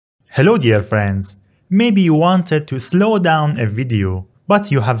Hello dear friends, maybe you wanted to slow down a video,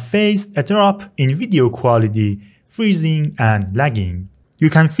 but you have faced a drop in video quality, freezing and lagging. You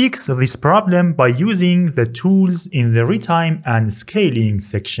can fix this problem by using the tools in the Retime and Scaling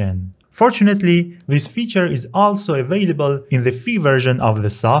section. Fortunately, this feature is also available in the free version of the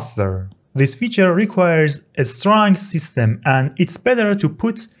software. This feature requires a strong system and it's better to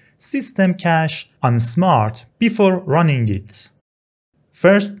put system cache on Smart before running it.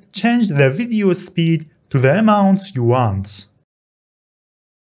 First, change the video speed to the amount you want.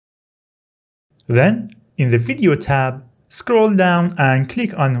 Then, in the Video tab, scroll down and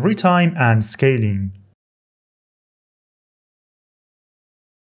click on Retime and Scaling.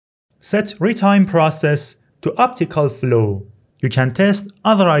 Set Retime process to optical flow. You can test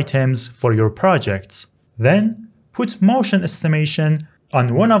other items for your project. Then, put motion estimation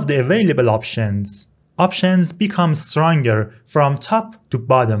on one of the available options. Options become stronger from top to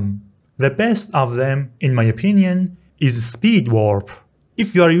bottom. The best of them, in my opinion, is speed warp.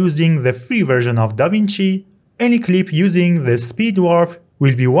 If you are using the free version of DaVinci, any clip using the speed warp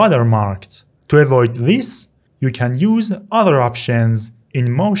will be watermarked. To avoid this, you can use other options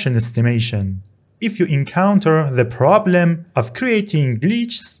in motion estimation. If you encounter the problem of creating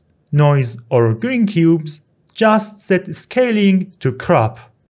glitches, noise, or green cubes, just set scaling to crop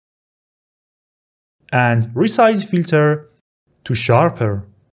and resize filter to sharper.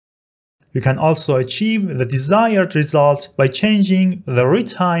 You can also achieve the desired result by changing the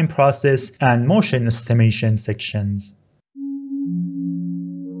retime process and motion estimation sections.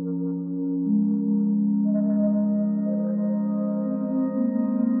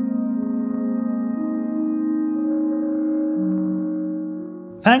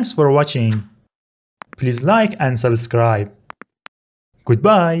 Thanks for watching. Please like and subscribe.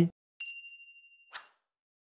 Goodbye.